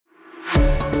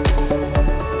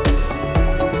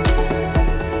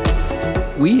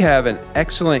We have an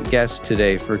excellent guest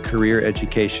today for Career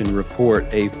Education Report,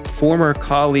 a former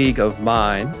colleague of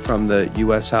mine from the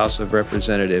U.S. House of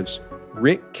Representatives,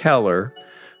 Rick Keller,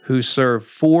 who served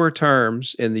 4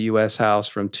 terms in the U.S. House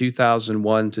from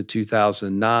 2001 to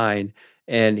 2009.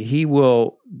 And he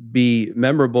will be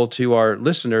memorable to our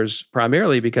listeners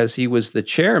primarily because he was the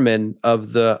chairman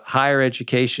of the Higher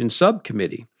Education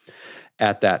Subcommittee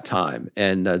at that time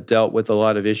and dealt with a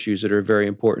lot of issues that are very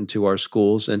important to our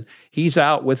schools. And he's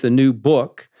out with a new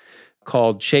book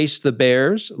called Chase the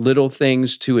Bears, Little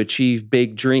Things to Achieve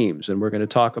Big Dreams. And we're going to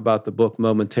talk about the book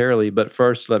momentarily. But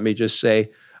first, let me just say,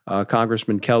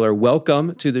 Congressman Keller,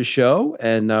 welcome to the show.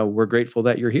 And we're grateful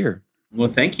that you're here. Well,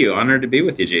 thank you. Honored to be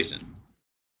with you, Jason.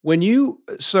 When you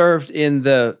served in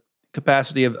the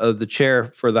capacity of the chair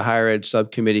for the Higher Ed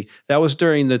Subcommittee, that was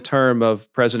during the term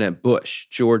of President Bush,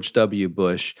 George W.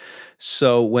 Bush.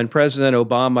 So when President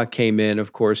Obama came in,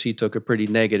 of course, he took a pretty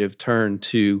negative turn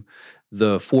to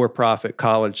the for-profit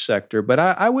college sector. But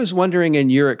I was wondering, in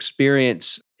your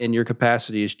experience, in your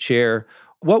capacity as chair,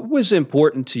 what was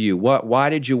important to you? Why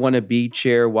did you want to be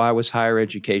chair? Why was higher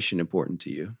education important to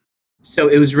you? So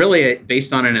it was really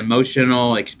based on an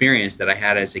emotional experience that I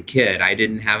had as a kid. I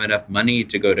didn't have enough money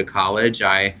to go to college.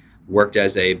 I worked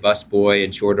as a busboy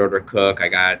and short order cook. I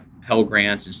got Pell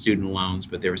Grants and student loans,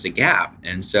 but there was a gap.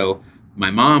 And so my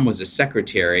mom was a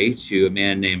secretary to a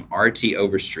man named R.T.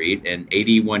 Overstreet, an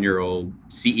 81-year-old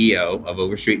CEO of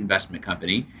Overstreet Investment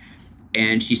Company.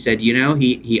 And she said,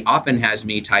 he often has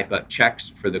me type up checks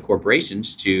for the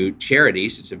corporations to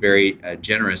charities. It's a very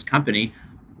generous company.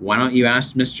 Why don't you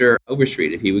ask Mr.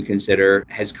 Overstreet if he would consider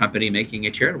his company making a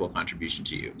charitable contribution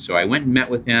to you? So I went and met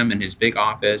with him in his big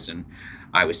office, and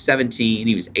I was 17,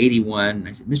 he was 81. And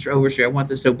I said, Mr. Overstreet, I want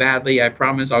this so badly. I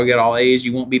promise I'll get all A's.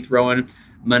 You won't be throwing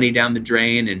money down the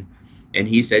drain. And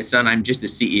he said, son, I'm just the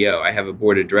CEO. I have a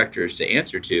board of directors to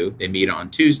answer to. They meet on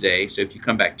Tuesday. So if you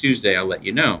come back Tuesday, I'll let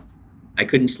you know. I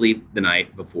couldn't sleep the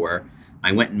night before.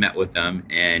 I went and met with him,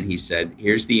 and he said,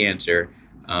 here's the answer.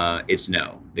 It's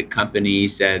no. The company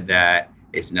said that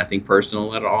it's nothing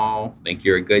personal at all. Think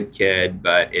you're a good kid.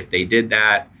 But if they did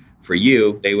that for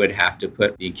you, they would have to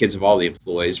put the kids of all the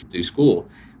employees through school.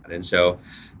 And so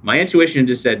my intuition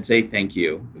just said, say thank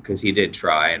you, because he did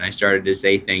try. And I started to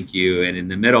say thank you. And in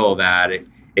the middle of that, it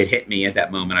hit me at that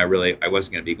moment. I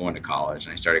wasn't going to be going to college.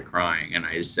 And I started crying. And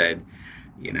I just said,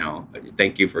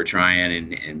 thank you for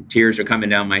trying. And tears are coming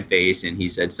down my face. And he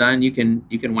said, son, you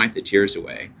can wipe the tears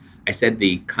away. I said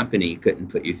the company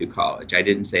couldn't put you through college. I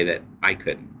didn't say that I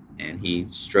couldn't. And he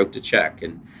stroked a check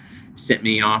and sent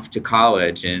me off to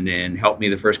college and helped me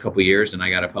the first couple of years. And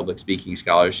I got a public speaking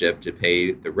scholarship to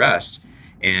pay the rest.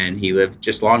 And he lived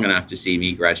just long enough to see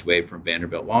me graduate from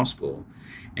Vanderbilt Law School.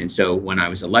 And so when I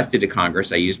was elected to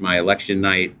Congress, I used my election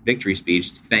night victory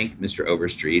speech to thank Mr.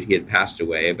 Overstreet. He had passed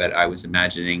away, but I was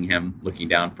imagining him looking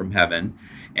down from heaven.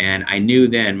 And I knew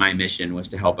then my mission was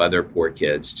to help other poor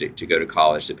kids to go to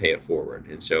college, to pay it forward.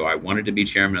 And so I wanted to be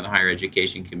chairman of the Higher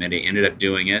Education Committee, ended up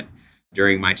doing it.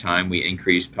 During my time, we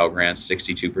increased Pell Grants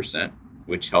 62%,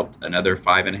 which helped another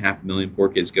 5.5 million poor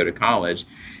kids go to college.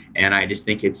 And I just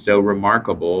think it's so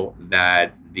remarkable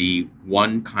that the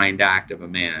one kind act of a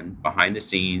man behind the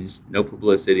scenes, no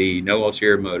publicity, no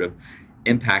ulterior motive,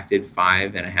 impacted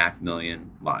 5.5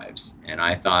 million lives. And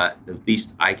I thought the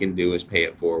least I can do is pay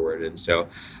it forward. And so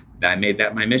I made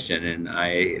that my mission. And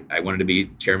I wanted to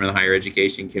be chairman of the Higher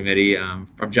Education Committee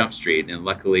from Jump Street. And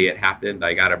luckily it happened.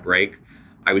 I got a break.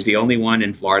 I was the only one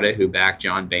in Florida who backed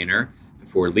John Boehner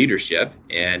for leadership.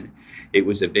 And it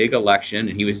was a big election,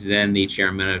 and he was then the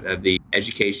chairman of the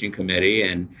Education Committee,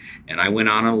 and I went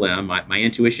on a limb. My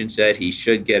intuition said he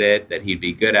should get it, that he'd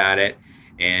be good at it,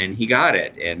 and he got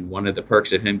it. And one of the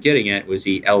perks of him getting it was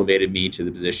he elevated me to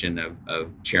the position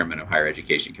of chairman of Higher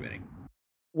Education Committee.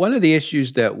 One of the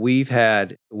issues that we've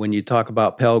had when you talk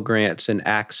about Pell Grants and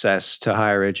access to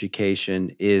higher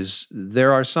education is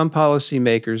there are some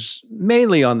policymakers,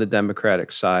 mainly on the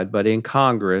Democratic side, but in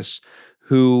Congress,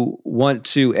 who want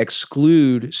to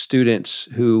exclude students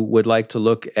who would like to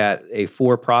look at a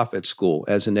for-profit school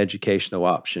as an educational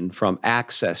option from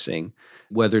accessing,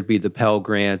 whether it be the Pell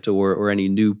Grant or any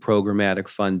new programmatic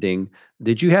funding.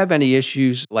 Did you have any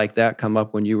issues like that come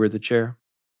up when you were the chair?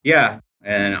 Yeah.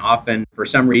 And often, for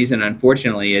some reason,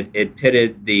 unfortunately, it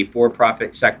pitted the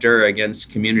for-profit sector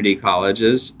against community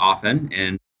colleges often.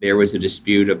 And there was a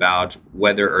dispute about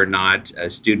whether or not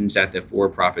students at the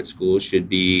for-profit schools should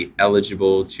be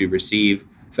eligible to receive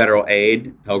federal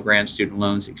aid, Pell Grants, student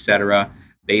loans, et cetera,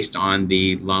 based on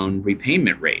the loan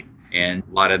repayment rate. And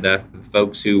a lot of the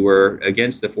folks who were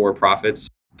against the for-profits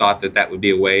thought that that would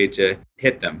be a way to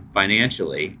hit them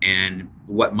financially. And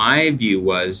what my view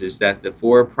was is that the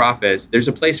for-profits, there's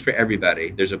a place for everybody.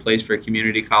 There's a place for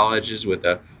community colleges with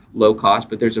a low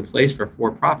cost, but there's a place for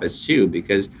for-profits too,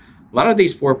 because a lot of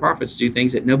these for-profits do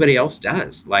things that nobody else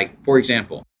does. Like, for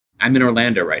example, I'm in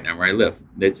Orlando right now where I live.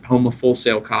 It's home of Full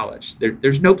Sail College.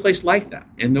 There's no place like that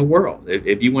in the world.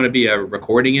 If you want to be a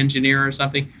recording engineer or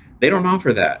something, they don't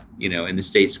offer that, in the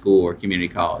state school or community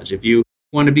college. If you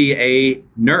want to be a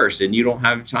nurse and you don't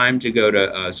have time to go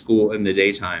to school in the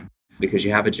daytime because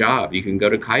you have a job, you can go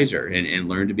to Kaiser and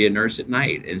learn to be a nurse at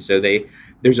night. And so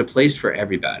there's a place for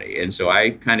everybody. And so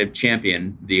I kind of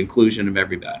champion the inclusion of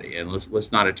everybody. And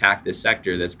let's not attack this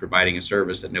sector that's providing a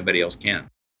service that nobody else can.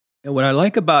 And what I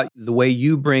like about the way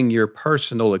you bring your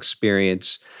personal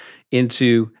experience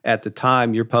into, at the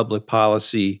time, your public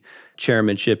policy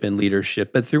chairmanship and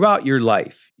leadership, but throughout your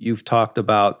life, you've talked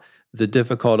about the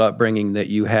difficult upbringing that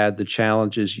you had, the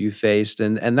challenges you faced,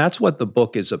 and that's what the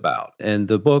book is about. And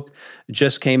the book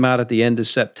just came out at the end of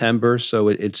September, so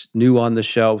it's new on the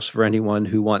shelves for anyone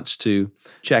who wants to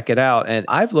check it out. And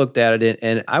I've looked at it,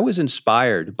 and I was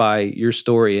inspired by your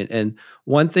story. And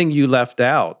one thing you left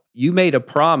out, you made a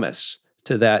promise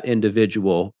to that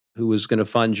individual who was going to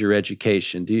fund your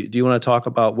education. Do you want to talk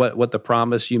about what the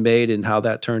promise you made and how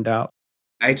that turned out?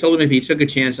 I told him if he took a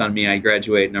chance on me, I'd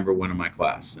graduate number one in my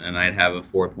class and I'd have a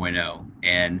 4.0.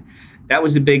 And that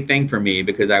was a big thing for me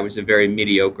because I was a very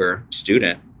mediocre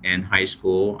student in high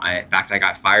school. In fact, I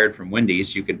got fired from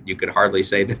Wendy's. You could hardly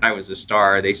say that I was a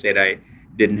star. They said I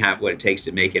didn't have what it takes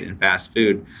to make it in fast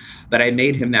food. But I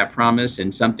made him that promise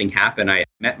and something happened. I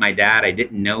met my dad. I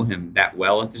didn't know him that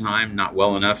well at the time, not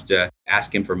well enough to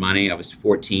ask him for money. I was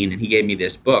 14 and he gave me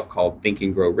this book called Think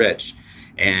and Grow Rich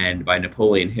and by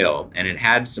Napoleon Hill. And it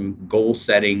had some goal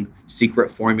setting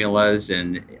secret formulas.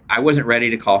 And I wasn't ready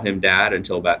to call him dad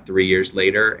until about 3 years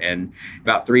later. And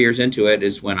about 3 years into it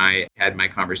is when I had my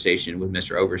conversation with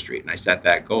Mr. Overstreet and I set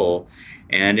that goal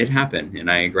and it happened. And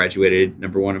I graduated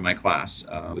number one in my class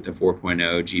with a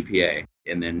 4.0 GPA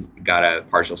and then got a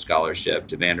partial scholarship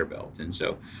to Vanderbilt. And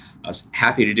so I was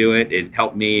happy to do it. It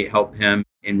helped me help him.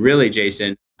 And really,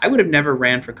 Jason, I would have never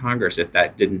ran for Congress if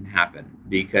that didn't happen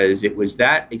because it was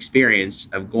that experience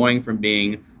of going from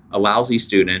being a lousy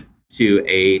student to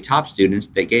a top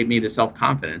student that gave me the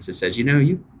self-confidence that says, you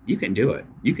can do it.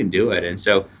 You can do it. And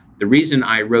so the reason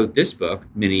I wrote this book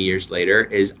many years later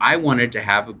is I wanted to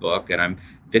have a book, and I'm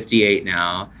 58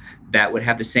 now, that would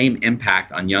have the same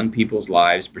impact on young people's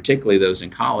lives, particularly those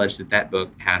in college, that book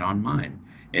had on mine.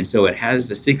 And so it has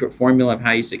the secret formula of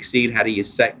how you succeed, how do you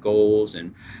set goals,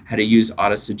 and how to use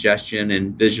auto-suggestion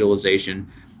and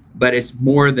visualization. But it's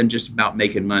more than just about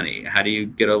making money. How do you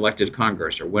get elected to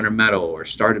Congress or win a medal or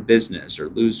start a business or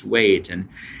lose weight? And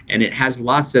it has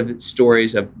lots of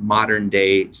stories of modern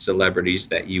day celebrities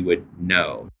that you would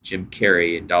know. Jim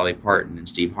Carrey and Dolly Parton and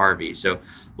Steve Harvey. So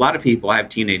a lot of people, I have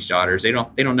teenage daughters, they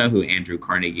don't know who Andrew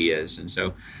Carnegie is. And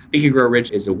so Think and Grow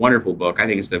Rich is a wonderful book. I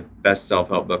think it's the best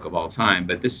self-help book of all time.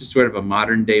 But this is sort of a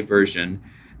modern day version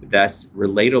that's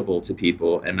relatable to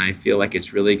people. And I feel like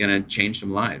it's really going to change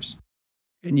some lives.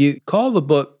 And you call the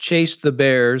book "Chase the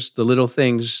Bears: The Little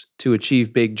Things to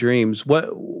Achieve Big Dreams."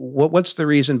 What's the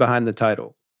reason behind the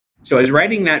title? So I was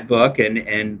writing that book,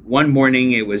 and one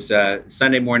morning, it was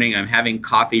Sunday morning, I'm having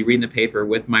coffee, reading the paper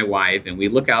with my wife, and we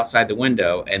look outside the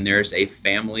window, and there's a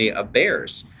family of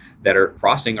bears that are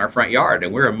crossing our front yard,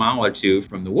 and we're a mile or two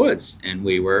from the woods, and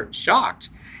we were shocked.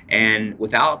 And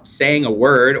without saying a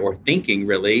word or thinking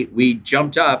really, we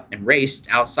jumped up and raced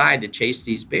outside to chase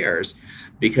these bears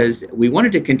because we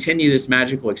wanted to continue this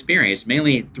magical experience,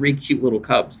 mainly three cute little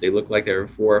cubs. They looked like they were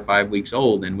 4 or 5 weeks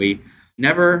old, and we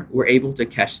never were able to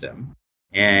catch them.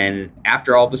 And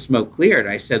after all the smoke cleared,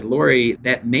 I said, Lori,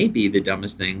 that may be the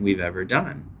dumbest thing we've ever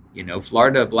done.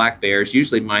 Florida black bears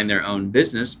usually mind their own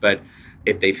business, but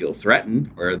if they feel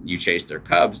threatened or you chase their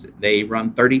cubs, they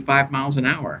run 35 miles an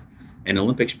hour. An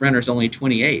Olympic sprinter's only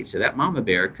 28, so that mama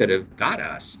bear could have got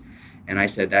us. And I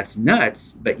said, that's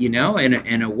nuts. But, in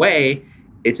a way,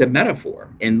 it's a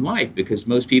metaphor in life because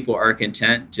most people are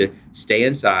content to stay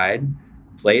inside,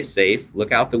 play it safe,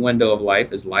 look out the window of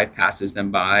life as life passes them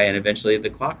by, and eventually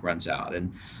the clock runs out.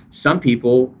 And some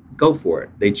people go for it.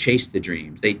 They chase the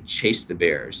dreams. They chase the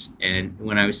bears. And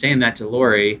when I was saying that to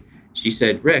Lori, she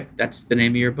said, Rick, that's the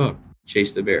name of your book,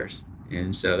 Chase the Bears.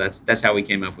 And so that's how we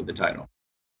came up with the title.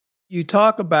 You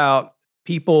talk about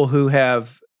people who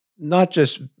have, not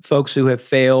just folks who have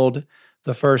failed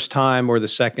the first time or the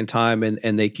second time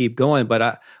and they keep going,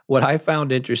 but what I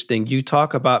found interesting, you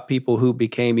talk about people who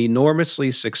became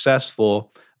enormously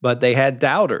successful, but they had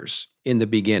doubters in the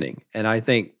beginning. And I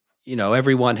think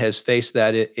everyone has faced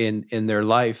that in their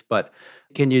life. But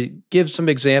can you give some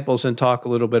examples and talk a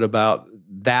little bit about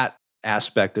that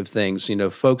aspect of things?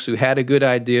 Folks who had a good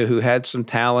idea, who had some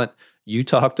talent. You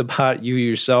talked about you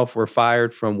yourself were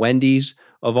fired from Wendy's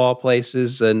of all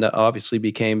places, and obviously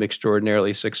became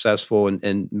extraordinarily successful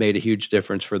and made a huge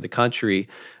difference for the country.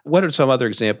 What are some other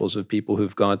examples of people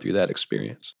who've gone through that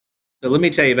experience? So let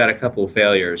me tell you about a couple of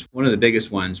failures. One of the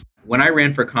biggest ones, when I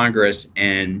ran for Congress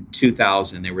in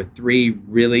 2000, there were three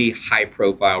really high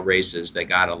profile races that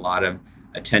got a lot of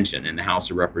attention in the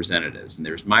House of Representatives. And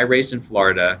there's my race in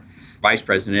Florida, Vice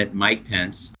President Mike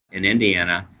Pence in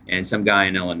Indiana, and some guy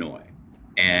in Illinois.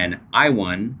 And I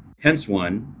won, Pence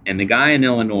won, and the guy in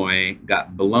Illinois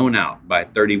got blown out by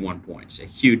 31 points, a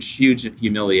huge, huge,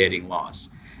 humiliating loss.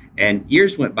 And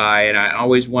years went by, and I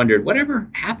always wondered, whatever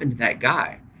happened to that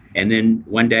guy? And then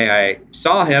one day I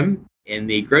saw him in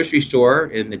the grocery store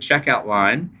in the checkout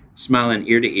line, smiling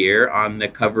ear to ear on the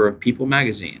cover of People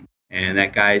magazine. And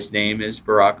that guy's name is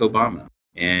Barack Obama.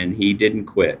 And he didn't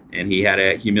quit. And he had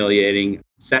a humiliating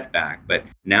setback. But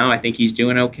now I think he's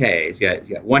doing okay. He's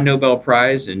got one Nobel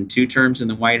Prize and 2 terms in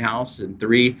the White House and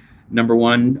 3 number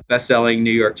 1 best-selling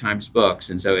New York Times books.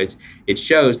 And so it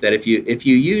shows that if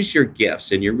you use your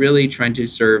gifts and you're really trying to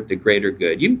serve the greater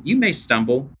good, you may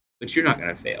stumble, but you're not going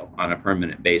to fail on a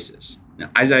permanent basis. Now,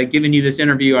 as I've given you this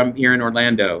interview, I'm here in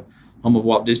Orlando, home of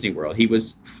Walt Disney World. He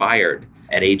was fired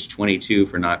at age 22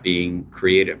 for not being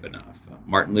creative enough.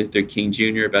 Martin Luther King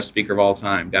Jr., best speaker of all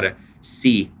time, got a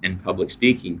C in public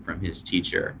speaking from his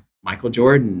teacher. Michael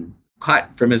Jordan,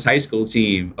 cut from his high school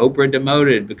team. Oprah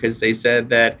demoted because they said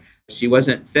that she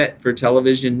wasn't fit for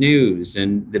television news.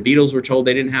 And the Beatles were told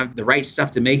they didn't have the right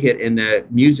stuff to make it in the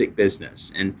music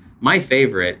business. And my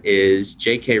favorite is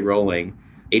J.K. Rowling,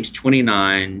 age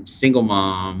 29, single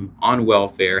mom, on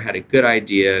welfare, had a good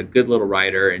idea, good little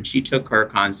writer, and she took her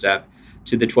concept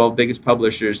to the 12 biggest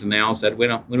publishers, and they all said, we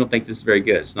don't think this is very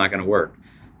good. It's not going to work.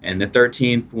 And the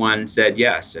 13th one said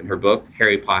yes, and her book,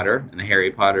 Harry Potter, and the Harry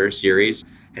Potter series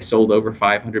has sold over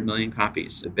 500 million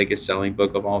copies, the biggest selling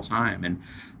book of all time. And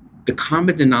the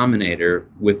common denominator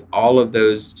with all of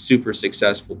those super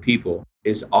successful people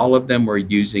is all of them were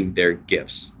using their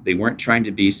gifts. They weren't trying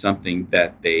to be something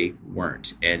that they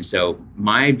weren't. And so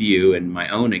my view and my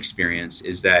own experience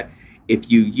is that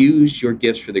if you use your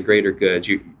gifts for the greater good,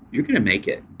 you're going to make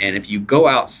it. And if you go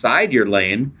outside your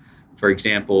lane, for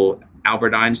example,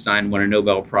 Albert Einstein won a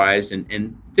Nobel Prize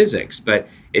in physics, but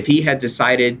if he had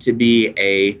decided to be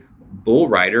a bull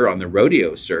rider on the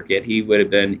rodeo circuit, he would have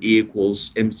been E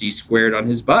 = MC squared on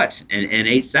his butt in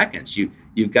 8 seconds.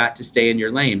 You've got to stay in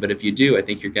your lane. But if you do, I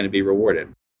think you're going to be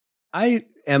rewarded. I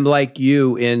am like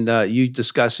you you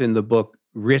discuss in the book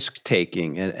risk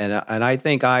taking. And I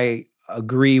think I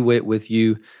agree with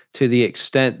you to the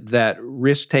extent that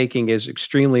risk taking is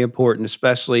extremely important,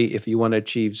 especially if you want to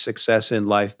achieve success in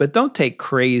life. But don't take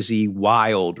crazy,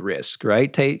 wild risk,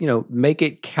 right? Make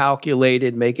it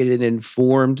calculated, make it an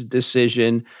informed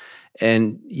decision.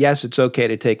 And yes, it's okay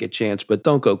to take a chance, but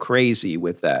don't go crazy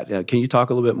with that. Can you talk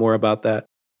a little bit more about that?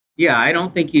 Yeah, I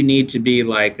don't think you need to be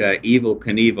like Evel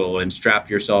Knievel and strap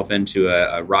yourself into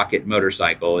a rocket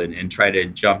motorcycle and try to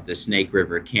jump the Snake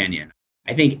River Canyon.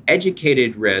 I think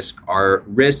educated risks are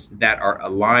risks that are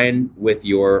aligned with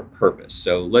your purpose.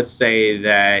 So let's say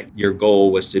that your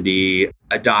goal was to be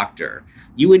a doctor.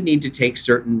 You would need to take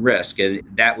certain risks. And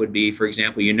that would be, for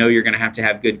example, you're going to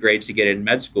have good grades to get in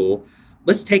med school.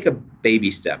 Let's take a baby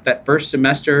step. That first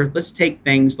semester, let's take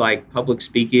things like public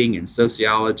speaking and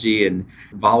sociology and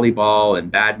volleyball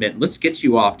and badminton. Let's get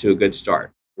you off to a good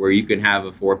start where you can have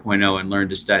a 4.0 and learn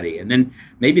to study. And then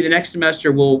maybe the next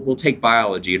semester we'll take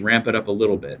biology and ramp it up a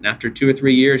little bit. And after 2 or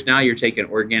 3 years, now you're taking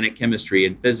organic chemistry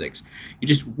and physics. You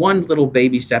just one little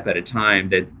baby step at a time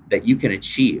that you can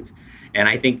achieve. And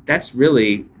I think that's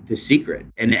really the secret.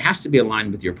 And it has to be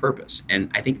aligned with your purpose. And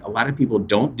I think a lot of people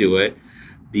don't do it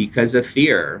because of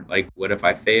fear. Like, what if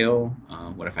I fail?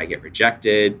 What if I get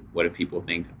rejected? What if people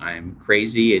think I'm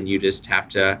crazy? And you just have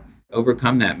to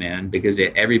overcome that, man, because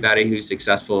everybody who's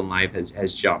successful in life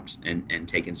has jumped and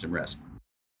taken some risk.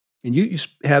 And you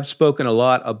have spoken a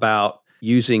lot about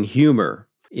using humor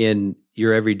in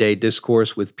your everyday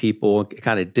discourse with people,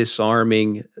 kind of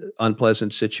disarming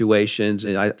unpleasant situations.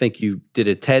 And I think you did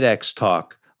a TEDx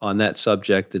talk on that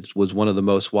subject that was one of the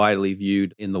most widely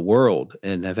viewed in the world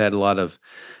and have had a lot of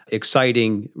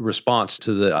exciting response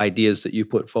to the ideas that you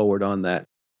put forward on that.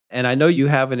 And I know you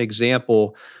have an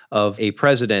example of a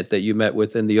president that you met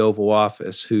with in the Oval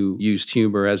Office who used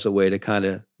humor as a way to kind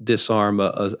of disarm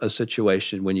a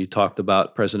situation when you talked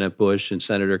about President Bush and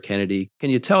Senator Kennedy. Can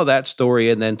you tell that story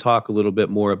and then talk a little bit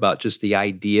more about just the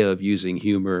idea of using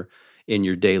humor in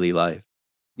your daily life?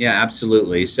 Yeah,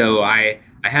 absolutely. So I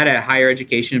had a higher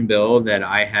education bill that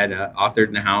I had authored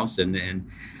in the House, and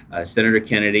Senator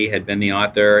Kennedy had been the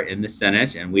author in the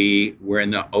Senate, and we were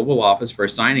in the Oval Office for a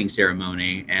signing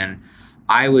ceremony, and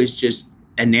I was just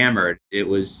enamored. It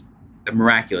was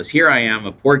miraculous. Here I am,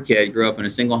 a poor kid, grew up in a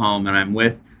single home, and I'm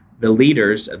with the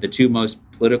leaders of the two most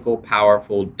political,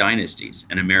 powerful dynasties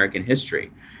in American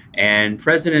history. And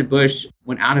President Bush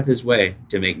went out of his way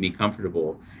to make me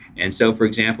comfortable. And so, for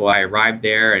example, I arrived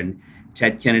there and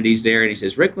Ted Kennedy's there and he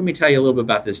says, Rick, let me tell you a little bit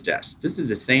about this desk. This is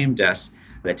the same desk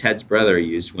that Ted's brother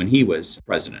used when he was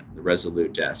president, the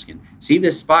Resolute desk. And see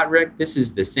this spot, Rick? This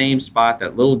is the same spot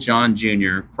that little John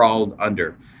Jr. crawled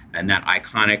under in that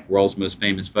iconic world's most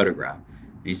famous photograph.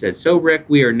 And he said, so Rick,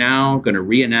 we are now going to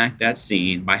reenact that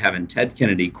scene by having Ted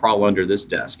Kennedy crawl under this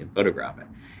desk and photograph it.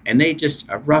 And they just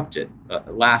erupted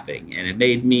laughing, and it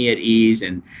made me at ease.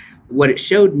 And what it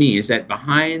showed me is that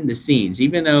behind the scenes,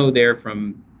 even though they're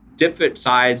from different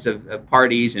sides of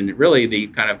parties and really the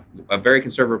kind of a very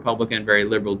conservative Republican, very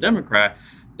liberal Democrat,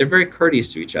 they're very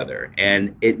courteous to each other.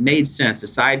 And it made sense,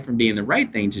 aside from being the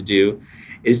right thing to do,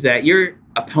 is that your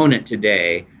opponent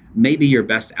today may be your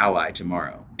best ally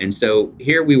tomorrow. And so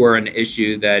here we were on an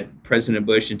issue that President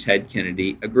Bush and Ted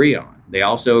Kennedy agree on. They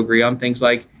also agree on things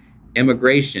like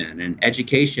immigration and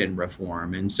education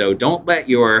reform. And so don't let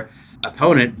your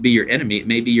opponent be your enemy. It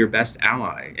may be your best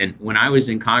ally. And when I was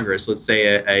in Congress, let's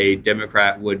say a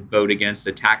Democrat would vote against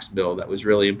a tax bill that was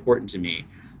really important to me.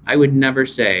 I would never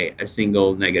say a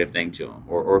single negative thing to him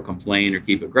or complain or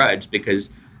keep a grudge,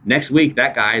 because next week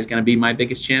that guy is going to be my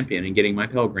biggest champion in getting my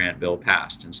Pell Grant bill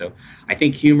passed. And so I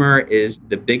think humor is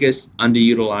the biggest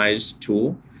underutilized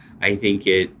tool. I think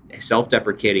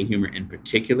self-deprecating humor in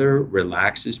particular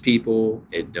relaxes people.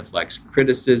 It deflects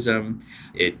criticism.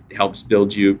 It helps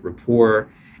build you rapport.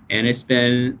 And it's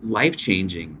been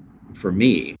life-changing for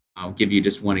me. I'll give you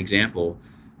just one example.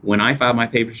 When I filed my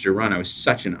papers to run, I was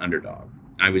such an underdog.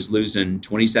 I was losing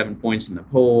 27 points in the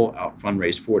poll, out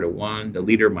fundraised 4-1. The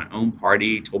leader of my own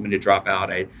party told me to drop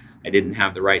out. I didn't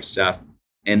have the right stuff.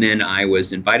 And then I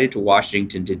was invited to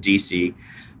Washington, to D.C.,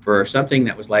 for something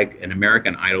that was like an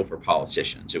American Idol for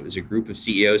politicians. It was a group of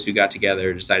CEOs who got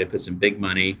together, decided to put some big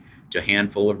money to a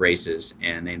handful of races,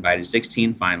 and they invited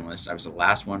 16 finalists. I was the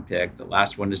last one picked, the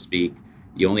last one to speak.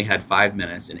 You only had 5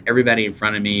 minutes, and everybody in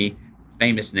front of me,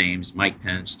 famous names, Mike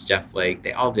Pence, Jeff Flake,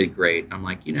 they all did great. I'm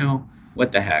like,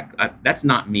 what the heck? That's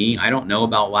not me. I don't know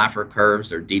about Laffer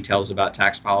curves or details about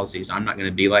tax policies. I'm not going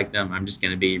to be like them. I'm just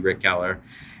going to be Rick Keller.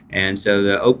 And so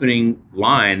the opening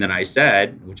line that I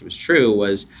said, which was true,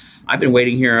 was, I've been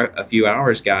waiting here a few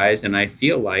hours, guys, and I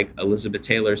feel like Elizabeth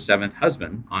Taylor's seventh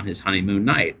husband on his honeymoon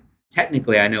night.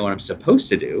 Technically, I know what I'm supposed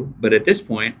to do, but at this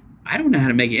point, I don't know how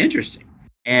to make it interesting.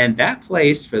 And that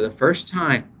place, for the first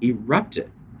time,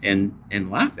 erupted in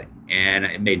laughing. And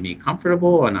it made me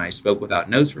comfortable, and I spoke without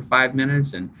notes for 5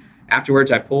 minutes. And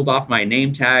afterwards, I pulled off my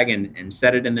name tag and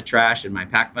set it in the trash, and my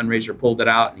PAC fundraiser pulled it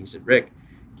out, and he said, Rick,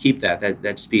 keep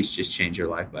that speech just changed your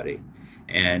life, buddy.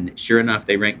 And sure enough,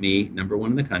 they ranked me number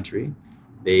one in the country.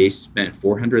 They spent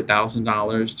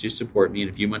 $400,000 to support me.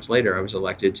 And a few months later, I was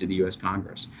elected to the U.S.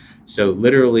 Congress. So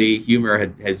literally,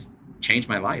 humor has changed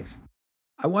my life.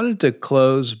 I wanted to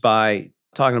close by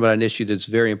talking about an issue that's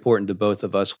very important to both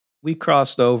of us. We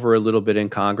crossed over a little bit in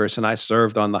Congress, and I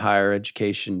served on the higher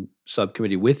education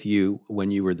subcommittee with you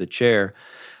when you were the chair.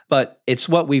 But it's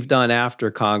what we've done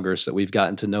after Congress that we've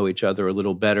gotten to know each other a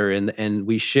little better. And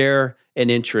we share an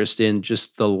interest in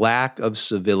just the lack of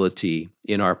civility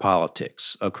in our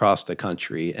politics across the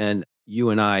country. And you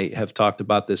and I have talked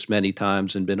about this many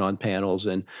times and been on panels.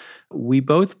 And we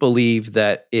both believe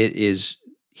that it is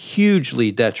hugely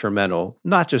detrimental,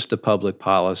 not just to public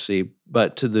policy,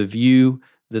 but to the view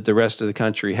that the rest of the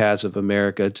country has of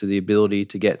America, to the ability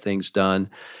to get things done.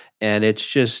 And it's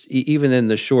just, even in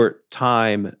the short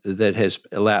time that has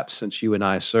elapsed since you and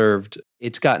I served,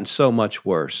 it's gotten so much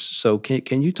worse. So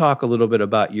can you talk a little bit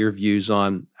about your views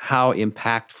on how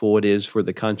impactful it is for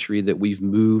the country that we've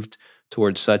moved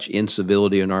towards such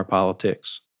incivility in our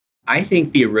politics? I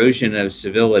think the erosion of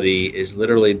civility is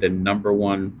literally the number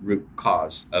one root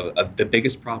cause of the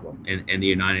biggest problem in the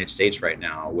United States right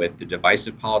now, with the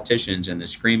divisive politicians and the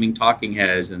screaming talking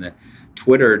heads and the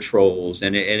Twitter trolls.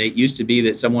 And it used to be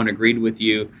that someone agreed with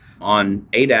you on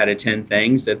 8 out of 10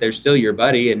 things, that they're still your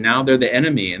buddy, and now they're the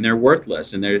enemy and they're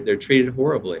worthless and they're treated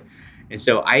horribly. And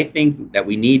so I think that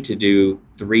we need to do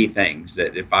three things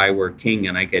that if I were king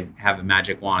and I could have a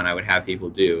magic wand, I would have people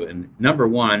do. And number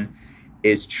one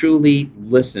is truly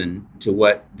listen to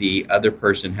what the other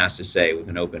person has to say with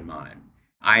an open mind.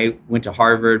 I went to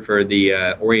Harvard for the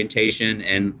orientation,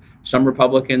 and some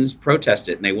Republicans protest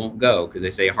it and they won't go because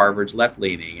they say Harvard's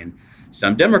left-leaning. And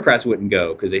some Democrats wouldn't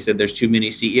go because they said there's too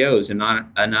many CEOs and not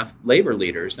enough labor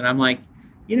leaders. And I'm like,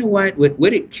 you know what?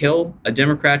 Would it kill a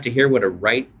Democrat to hear what a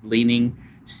right-leaning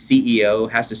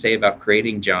CEO has to say about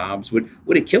creating jobs? Would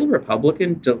it kill a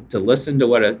Republican to listen to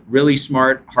what a really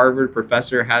smart Harvard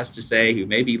professor has to say, who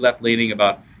may be left-leaning,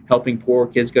 about helping poor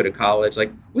kids go to college?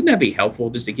 Like, wouldn't that be helpful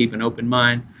just to keep an open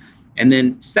mind? And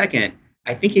then second,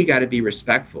 I think you got to be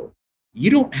respectful. You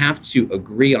don't have to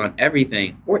agree on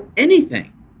everything or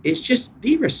anything. It's just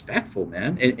be respectful,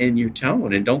 man, in your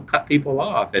tone, and don't cut people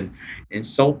off and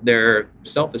insult their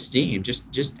self-esteem.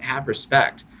 Just have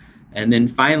respect. And then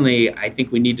finally, I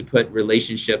think we need to put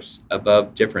relationships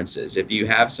above differences. If you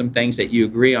have some things that you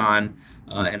agree on,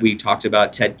 and we talked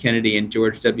about Ted Kennedy and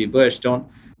George W. Bush, don't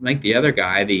make the other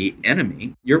guy the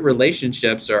enemy. Your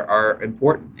relationships are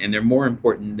important, and they're more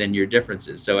important than your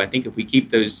differences. So I think if we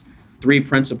keep those three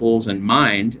principles in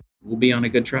mind, we'll be on a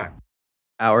good track.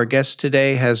 Our guest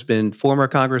today has been former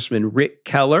Congressman Rick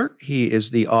Keller. He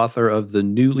is the author of the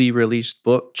newly released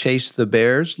book, Chase the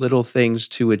Bears, Little Things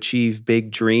to Achieve Big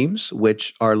Dreams,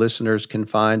 which our listeners can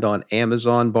find on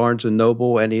Amazon, Barnes &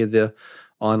 Noble, any of the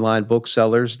online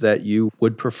booksellers that you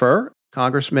would prefer.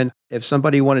 Congressman, if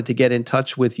somebody wanted to get in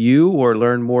touch with you or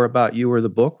learn more about you or the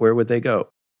book, where would they go?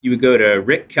 You would go to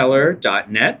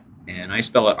rickkeller.net. And I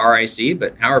spell it RIC,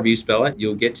 but however you spell it,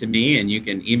 you'll get to me, and you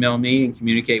can email me and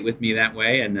communicate with me that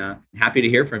way. And happy to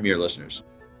hear from your listeners.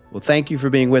 Well, thank you for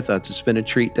being with us. It's been a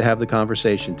treat to have the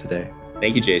conversation today.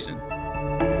 Thank you, Jason.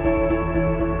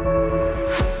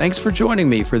 Thanks for joining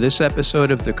me for this episode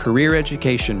of the Career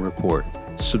Education Report.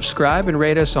 Subscribe and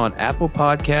rate us on Apple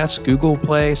Podcasts, Google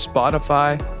Play,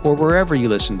 Spotify, or wherever you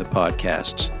listen to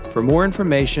podcasts. For more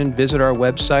information, visit our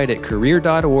website at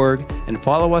career.org and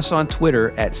follow us on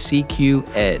Twitter at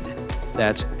CQED.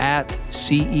 That's at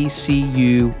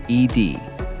CECUED.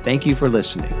 Thank you for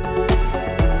listening.